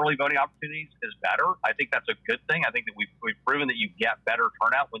 More early voting opportunities is better. I think that's a good thing. I think that we've proven that you get better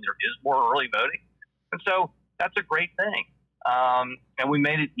turnout when there is more early voting. And so that's a great thing. And we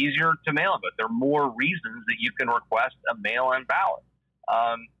made it easier to mail in vote. There are more reasons that you can request a mail-in ballot.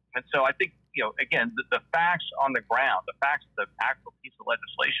 And so I think, again, the facts on the ground, the facts of the actual piece of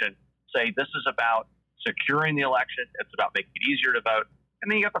legislation say this is about securing the election. It's about making it easier to vote. And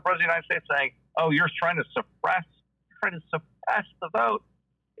then you got the President of the United States saying, oh, you're trying to suppress the vote.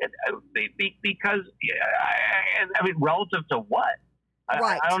 Because, I mean, relative to what?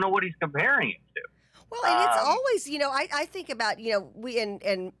 Right. I don't know what he's comparing it to. Well, and it's always, I think about, we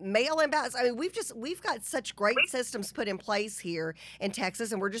and mail-in ballots. I mean, we've got such great systems put in place here in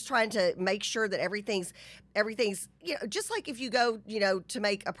Texas, and we're just trying to make sure that everything's, just like if you go, to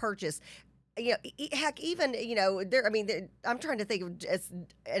make a purchase. Heck, even, I'm trying to think of,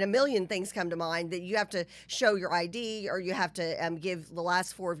 and a million things come to mind that you have to show your ID or you have to give the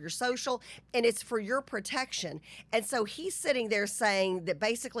last four of your social, and it's for your protection. And so he's sitting there saying that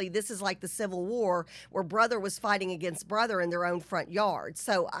basically this is like the Civil War where brother was fighting against brother in their own front yard.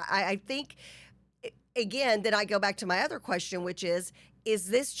 So I think, again, then I go back to my other question, which is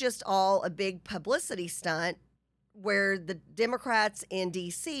this just all a big publicity stunt where the Democrats in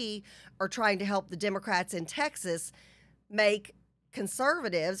D.C. are trying to help the Democrats in Texas make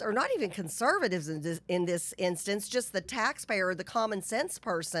conservatives, or not even conservatives in this instance, just the taxpayer, the common sense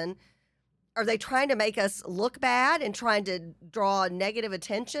person, are they trying to make us look bad and trying to draw negative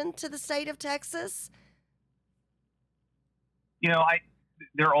attention to the state of Texas?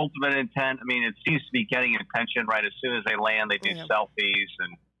 Their ultimate intent, I mean, it seems to be getting attention right as soon as they land. They do selfies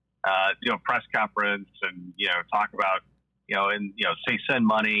and press conference and, talk about, say send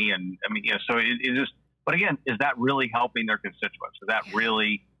money. And I mean, so it just, but again, is that really helping their constituents? Is that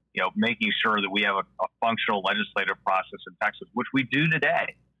really, making sure that we have a functional legislative process in Texas, which we do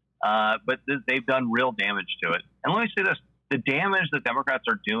today? But they've done real damage to it. And let me say this, the damage that Democrats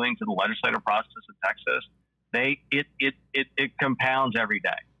are doing to the legislative process in Texas, it compounds every day.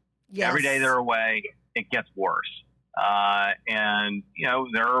 Yes. Every day they're away, it gets worse. And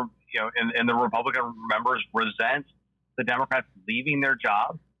the Republican members resent the Democrats leaving their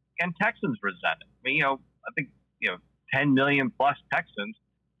job, and Texans resent it. I mean, I think 10 million plus Texans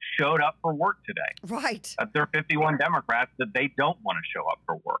showed up for work today. Right. There are 51 Democrats that they don't want to show up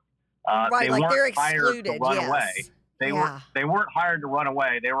for work. Right, they like weren't they're hired to run away. They weren't hired to run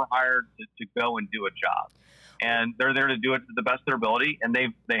away. They were hired to go and do a job. And they're there to do it to the best of their ability. And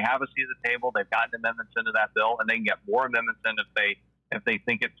they have a seat at the table. They've gotten amendments into that bill, and they can get more amendments in if they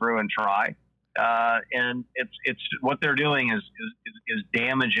think it through and try. And it's what they're doing is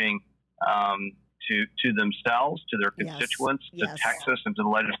damaging to themselves, to their constituents, to Texas, and to the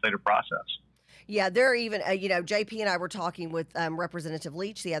legislative process. Yeah, they're even, JP and I were talking with Representative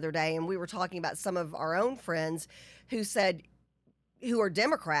Leach the other day, and we were talking about some of our own friends who are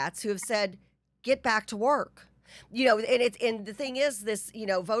Democrats, who have said, get back to work. And the thing is, this,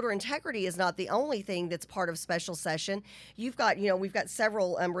 voter integrity is not the only thing that's part of special session. You've got, we've got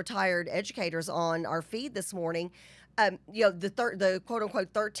several retired educators on our feed this morning. The quote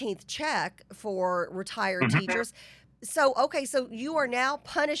unquote 13th check for retired teachers. So you are now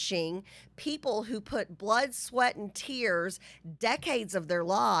punishing people who put blood, sweat, and tears, decades of their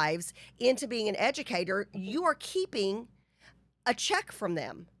lives into being an educator. You are keeping a check from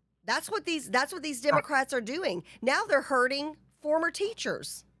them. That's what these Democrats are doing. Now they're hurting former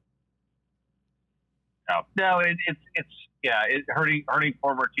teachers. No, it's hurting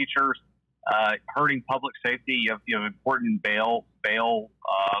former teachers, hurting public safety. You have important bail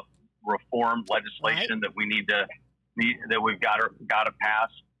reform legislation that we that we've got to pass.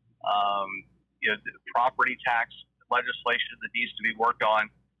 the property tax legislation that needs to be worked on.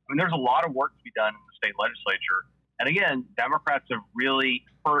 I mean, there's a lot of work to be done in the state legislature. And again, Democrats have really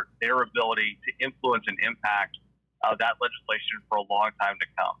hurt their ability to influence and impact that legislation for a long time to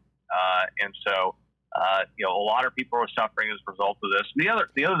come. And so, a lot of people are suffering as a result of this. And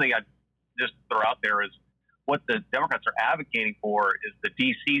the other thing I'd just throw out there is what the Democrats are advocating for is the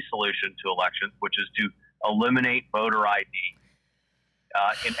D.C. solution to elections, which is to eliminate voter ID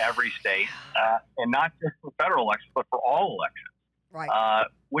in every state, and not just for federal elections, but for all elections. Right.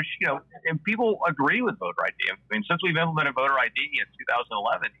 Which, and people agree with voter ID. I mean, since we've implemented voter ID in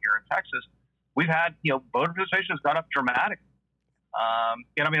 2011 here in Texas, we've had, voter participation has gone up dramatically.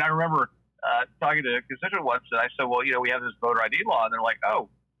 And I mean, I remember talking to a constituent once, and I said, well, we have this voter ID law, and they're like, oh,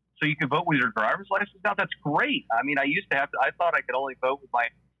 so you can vote with your driver's license now? That's great. I mean, I thought I could only vote with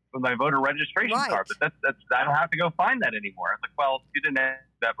my voter registration card, but I don't have to go find that anymore. I was like, well, you didn't have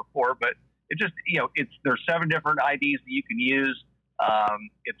that before, but it just, there's 7 different IDs that you can use.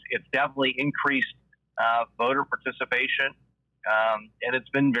 It's definitely increased voter participation, and it's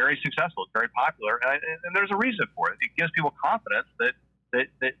been very successful. It's very popular, and there's a reason for it. It gives people confidence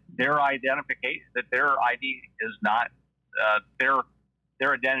that their identification, that their ID is not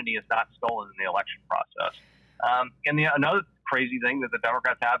their identity is not stolen in the election process. And another crazy thing that the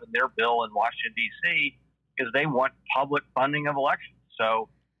Democrats have in their bill in Washington, D.C. is they want public funding of elections. So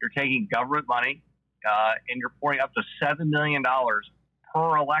you're taking government money and you're pouring up to $7 million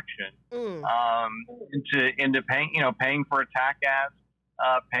per election into paying for attack ads,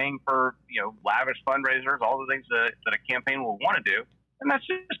 paying for lavish fundraisers, all the things that a campaign will want to do, and that's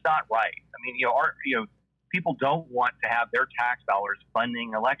just not right. I mean, people don't want to have their tax dollars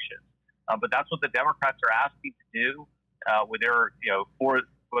funding elections, but that's what the Democrats are asking to do with their for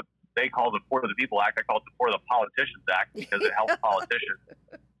what they call the For the People Act. I call it the For the Politicians Act because it helps politicians.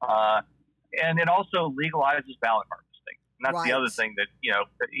 And it also legalizes ballot harvesting. And that's the other thing that,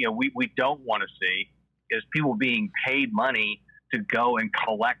 we don't want to see is people being paid money to go and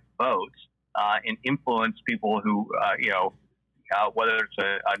collect votes and influence people who, whether it's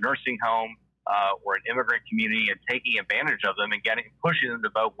a nursing home or an immigrant community, and taking advantage of them and pushing them to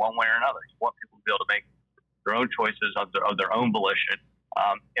vote one way or another. You want people to be able to make their own choices of their own volition.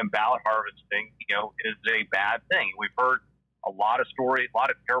 And ballot harvesting, is a bad thing. We've heard a lot of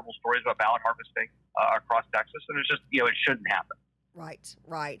terrible stories about ballot harvesting across Texas, and it's just, it shouldn't happen.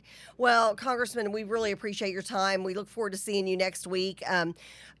 Right. Well, Congressman, we really appreciate your time. We look forward to seeing you next week.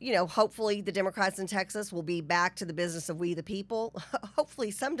 Hopefully the Democrats in Texas will be back to the business of we the people. Hopefully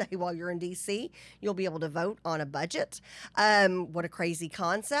someday while you're in D.C., you'll be able to vote on a budget. What a crazy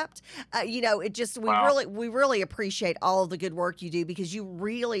concept. We really appreciate all of the good work you do, because you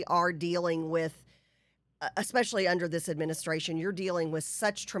really are dealing with, especially under this administration, you're dealing with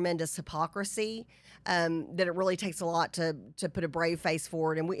such tremendous hypocrisy that it really takes a lot to put a brave face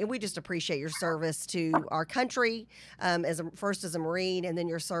forward. And we just appreciate your service to our country, first as a Marine, and then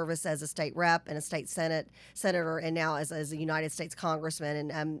your service as a state rep and a state senator, and now as a United States Congressman.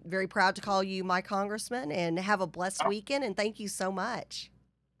 And I'm very proud to call you my Congressman, and have a blessed weekend. And thank you so much.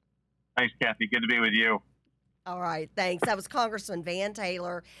 Thanks, Kathy. Good to be with you. All right, thanks. That was Congressman Van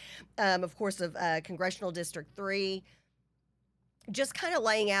Taylor, of course, of Congressional District 3, just kind of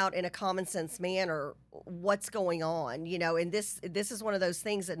laying out in a common sense manner what's going on, and this is one of those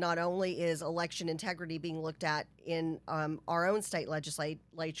things that not only is election integrity being looked at in our own state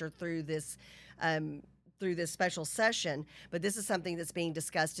legislature through this special session, but this is something that's being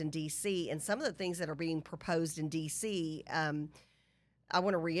discussed in D.C., and some of the things that are being proposed in D.C., I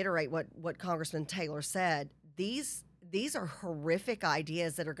want to reiterate what Congressman Taylor said. These are horrific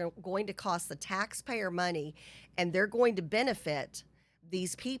ideas that are going to cost the taxpayer money, and they're going to benefit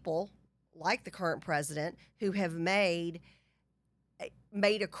these people like the current president who have made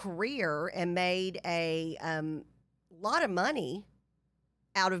a career and made a lot of money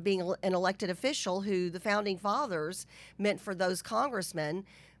out of being an elected official, who the founding fathers meant for those congressmen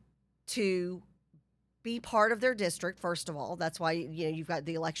to be part of their district. First of all, that's why you've got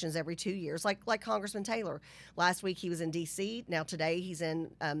the elections every 2 years, like Congressman Taylor. Last week he was in D.C. Now today he's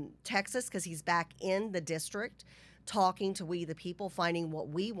in Texas, because he's back in the district, talking to we the people, finding what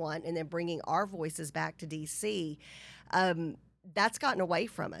we want, and then bringing our voices back to D.C. That's gotten away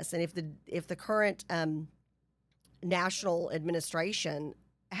from us, and if the current national administration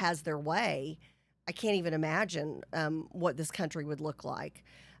has their way, I can't even imagine what this country would look like.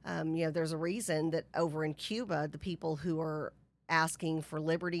 There's a reason that over in Cuba, the people who are asking for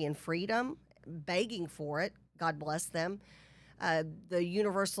liberty and freedom, begging for it, God bless them, the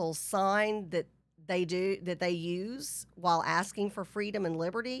universal sign that they use while asking for freedom and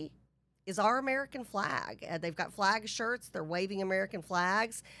liberty is our American flag. They've got flag shirts. They're waving American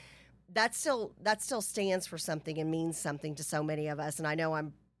flags. That still stands for something and means something to so many of us. And I know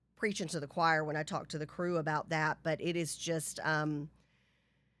I'm preaching to the choir when I talk to the crew about that, but it is just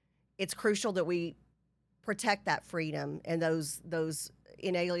it's crucial that we protect that freedom and those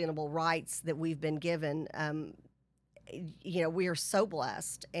inalienable rights that we've been given. We are so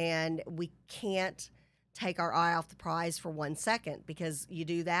blessed, and we can't take our eye off the prize for 1 second, because you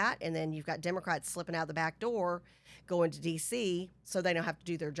do that and then you've got Democrats slipping out the back door going to DC so they don't have to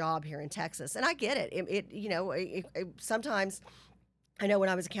do their job here in Texas. And I get it. Sometimes, I know when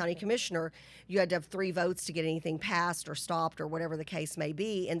I was a county commissioner, you had to have 3 votes to get anything passed or stopped or whatever the case may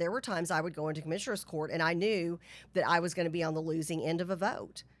be. And there were times I would go into commissioner's court and I knew that I was going to be on the losing end of a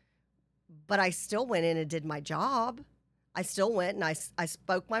vote. But I still went in and did my job. I still went and I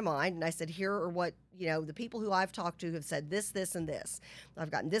spoke my mind, and I said, here are what, the people who I've talked to have said this, this, and this.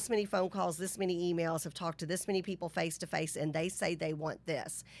 I've gotten this many phone calls, this many emails, have talked to this many people face to face, and they say they want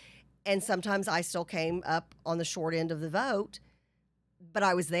this. And sometimes I still came up on the short end of the vote, but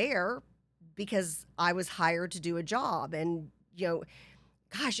I was there because I was hired to do a job. And,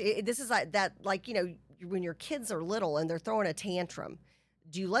 this is like that, when your kids are little and they're throwing a tantrum.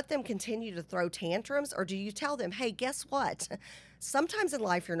 Do you let them continue to throw tantrums, or do you tell them, hey, guess what? Sometimes in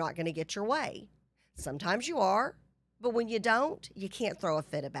life you're not going to get your way. Sometimes you are, but when you don't, you can't throw a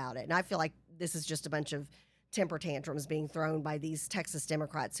fit about it. And I feel like this is just a bunch of temper tantrums being thrown by these Texas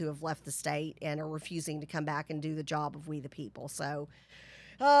Democrats who have left the state and are refusing to come back and do the job of we the people. So,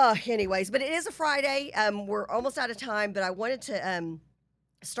 anyways, but it is a Friday. We're almost out of time, but I wanted to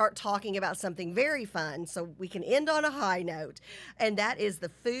start talking about something very fun so we can end on a high note, and that is the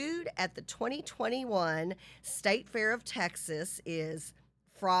food at the 2021 State Fair of Texas is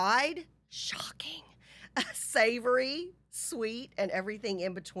fried, shocking, savory, sweet, and everything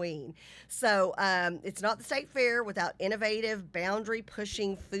in between. So it's not the State Fair without innovative,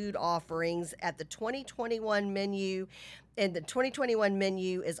 boundary-pushing food offerings at the 2021 menu. And the 2021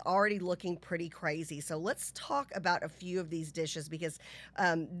 menu is already looking pretty crazy. So let's talk about a few of these dishes, because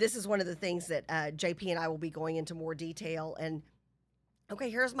this is one of the things that JP and I will be going into more detail. And okay,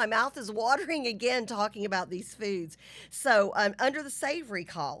 here's my mouth is watering again talking about these foods. So under the savory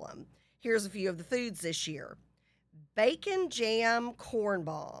column, here's a few of the foods this year. Bacon jam corn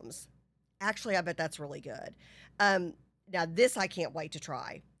bombs. Actually, I bet that's really good. Now, this I can't wait to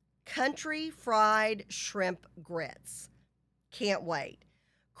try. Country fried shrimp grits. Can't wait.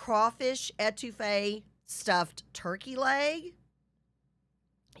 Crawfish etouffee stuffed turkey leg.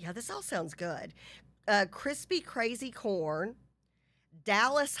 Yeah, this all sounds good. Crispy crazy corn.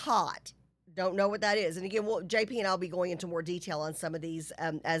 Dallas hot. Don't know what that is. And again, JP and I'll be going into more detail on some of these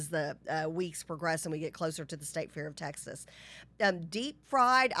as the weeks progress and we get closer to the State Fair of Texas. Deep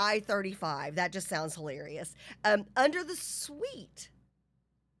fried I-35. That just sounds hilarious. Under the sweet.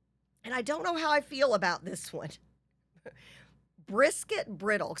 And I don't know how I feel about this one. Brisket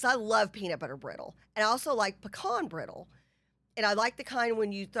brittle, because I love peanut butter brittle. And I also like pecan brittle. And I like the kind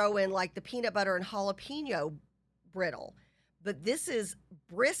when you throw in like the peanut butter and jalapeno brittle. But this is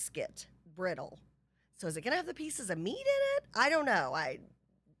brisket brittle. So is it going to have the pieces of meat in it? I don't know.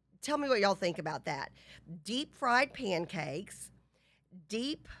 Tell me what y'all think about that. Deep fried pancakes,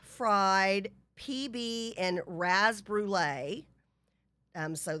 deep fried PB and ras brulee.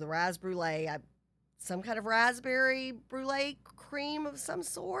 So the ras brulee, some kind of raspberry brulee cream of some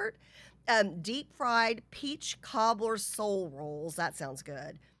sort. Deep fried peach cobbler soul rolls. That sounds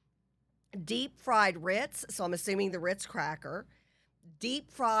good. Deep fried Ritz. So I'm assuming the Ritz cracker.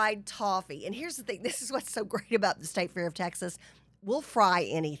 Deep fried toffee. And here's the thing. This is what's so great about the State Fair of Texas. We'll fry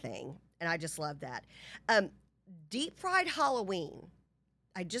anything. And I just love that. Deep fried Halloween.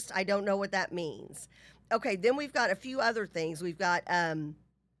 I don't know what that means. Okay, then we've got a few other things. We've got, the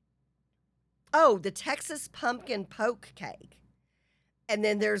Texas pumpkin poke cake. And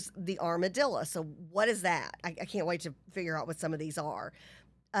then there's the armadillo. So what is that? I can't wait to figure out what some of these are.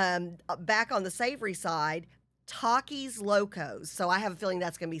 Back on the savory side, Takis Locos. So I have a feeling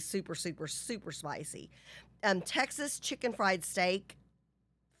that's going to be super, super, super spicy. Texas chicken fried steak,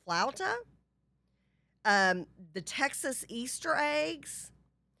 flauta. The Texas Easter eggs.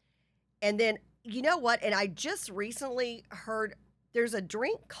 And then, you know what? And I just recently heard there's a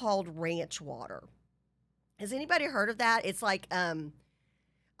drink called ranch water. Has anybody heard of that? It's like,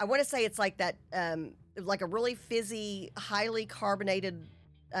 I want to say it's like that, like a really fizzy, highly carbonated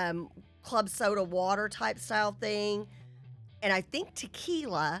club soda water type style thing. And I think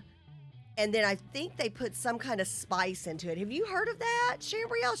tequila. And then I think they put some kind of spice into it. Have you heard of that?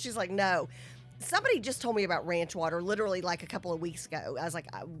 Shambrielle? She's like, no. somebody just told me about ranch water literally like a couple of weeks ago. I was like,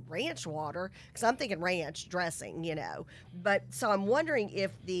 ranch water? Because I'm thinking ranch dressing, But so I'm wondering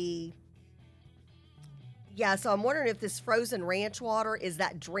if I'm wondering if this frozen ranch water is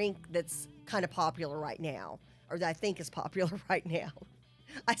that drink that's kind of popular right now, or that I think is popular right now.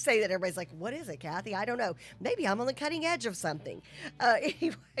 I say that everybody's like, what is it, Kathy? I don't know. Maybe I'm on the cutting edge of something.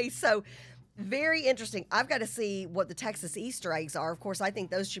 Anyway, so very interesting. I've got to see what the Texas Easter eggs are. Of course, I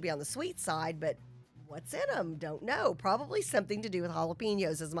think those should be on the sweet side, but what's in them? Don't know. Probably something to do with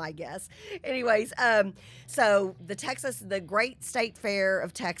jalapenos is my guess. Anyways, so the Great State Fair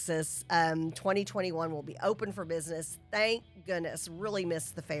of Texas 2021 will be open for business. Thank goodness. Really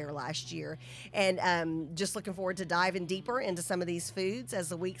missed the fair last year. And just looking forward to diving deeper into some of these foods as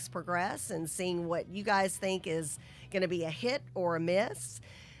the weeks progress and seeing what you guys think is going to be a hit or a miss.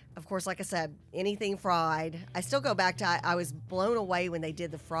 Of course, like I said, anything fried. I still go back to, I was blown away when they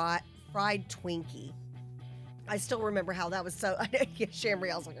did the fried Twinkie. I still remember how that was so,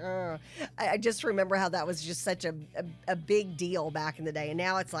 Shamriel's like, ugh. I just remember how that was just such a big deal back in the day. And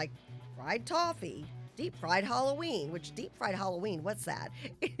now it's like fried toffee, deep fried Halloween, what's that?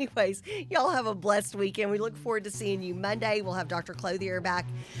 Anyways, y'all have a blessed weekend. We look forward to seeing you Monday. We'll have Dr. Clothier back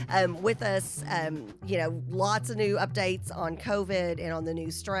with us. Lots of new updates on COVID and on the new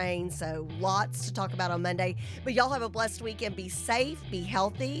strain. So lots to talk about on Monday. But y'all have a blessed weekend. Be safe, be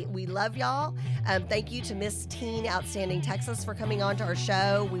healthy. We love y'all. Thank you to Miss Teen Outstanding Texas for coming on to our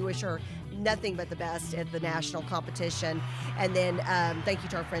show. We wish her nothing but the best at the national competition. And then thank you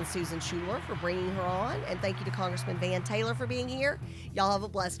to our friend Susan Schuler for bringing her on. And thank you to Congressman Van Taylor for being here. Y'all have a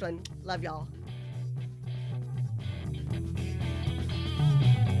blessed one. Love y'all.